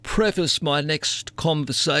preface my next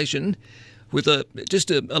conversation with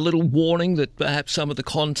just a little warning that perhaps some of the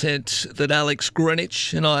content that Alex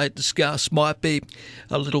Greenwich and I discuss might be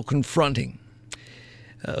a little confronting.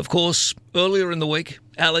 Of course, earlier in the week,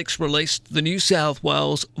 Alex released the New South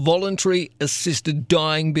Wales Voluntary Assisted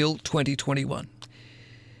Dying Bill 2021.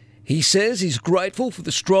 He says he's grateful for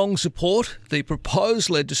the strong support the proposed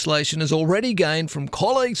legislation has already gained from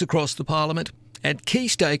colleagues across the Parliament and key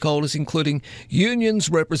stakeholders, including unions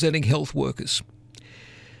representing health workers.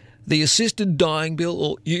 The Assisted Dying Bill,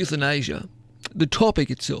 or euthanasia, the topic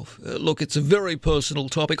itself, look, it's a very personal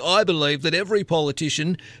topic. I believe that every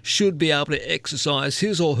politician should be able to exercise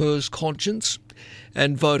his or her conscience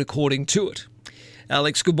and vote according to it.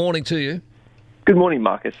 Alex, good morning to you. Good morning,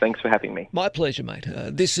 Marcus. Thanks for having me. My pleasure, mate.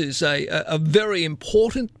 This is a very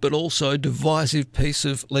important but also divisive piece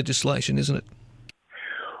of legislation, isn't it?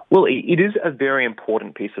 Well, it is a very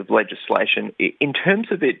important piece of legislation. In terms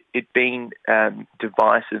of it being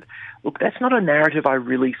divisive, look, that's not a narrative I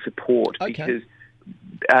really support because,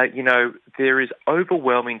 there is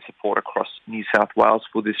overwhelming support across New South Wales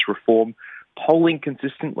for this reform. Polling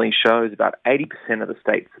consistently shows about 80% of the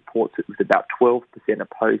state supports it, with about 12%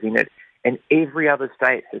 opposing it, and every other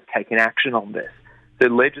state has taken action on this. The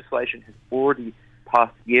legislation has already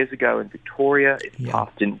passed years ago in Victoria, it's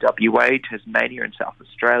passed in WA, Tasmania and South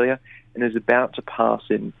Australia, and is about to pass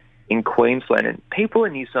in Queensland. And people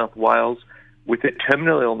in New South Wales with a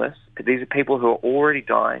terminal illness, these are people who are already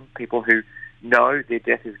dying, people who know their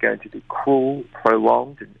death is going to be cruel,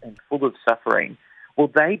 prolonged and full of suffering. Well,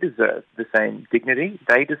 they deserve the same dignity,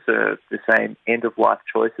 they deserve the same end-of-life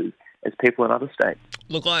choices as people in other states.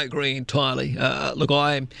 Look, I agree entirely.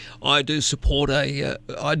 I do support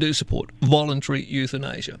voluntary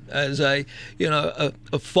euthanasia as a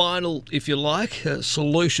final, if you like,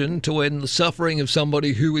 solution to end the suffering of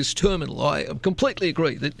somebody who is terminal. I completely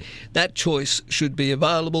agree that that choice should be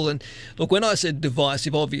available. And look, when I said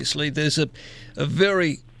divisive, obviously there's a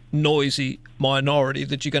very noisy minority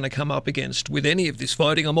that you're going to come up against with any of this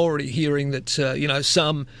voting. I'm already hearing that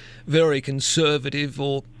some very conservative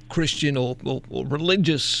or Christian or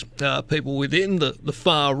religious people within the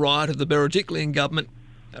far right of the Berejiklian government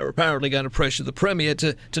are apparently going to pressure the Premier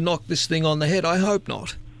to knock this thing on the head. I hope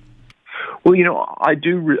not. Well, I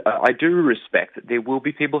do respect that there will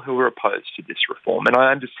be people who are opposed to this reform, and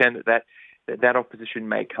I understand that opposition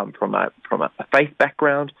may come from a faith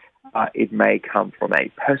background. It may come from a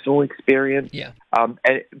personal experience. Yeah.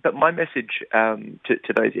 But my message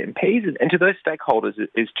to those MPs and to those stakeholders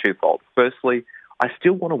is twofold. Firstly, I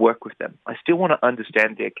still want to work with them. I still want to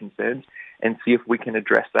understand their concerns and see if we can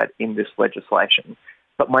address that in this legislation.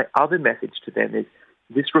 But my other message to them is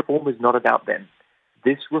this reform is not about them.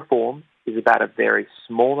 This reform is about a very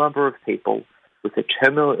small number of people with a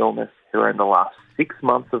terminal illness who are in the last 6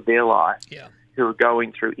 months of their life, who are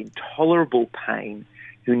going through intolerable pain,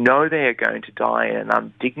 who know they are going to die in an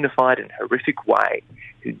undignified and horrific way,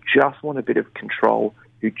 who just want a bit of control,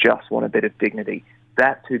 who just want a bit of dignity.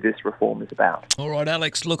 That's who this reform is about. All right,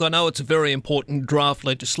 Alex, look, I know it's a very important draft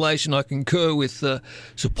legislation. I concur with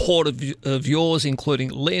support of yours, including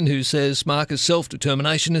Lynn, who says, Marcus,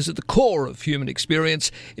 self-determination is at the core of human experience.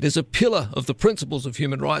 It is a pillar of the principles of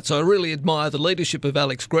human rights. I really admire the leadership of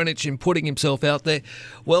Alex Greenwich in putting himself out there.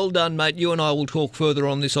 Well done, mate. You and I will talk further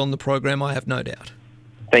on this on the program, I have no doubt.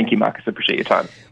 Thank you, Marcus. I appreciate your time.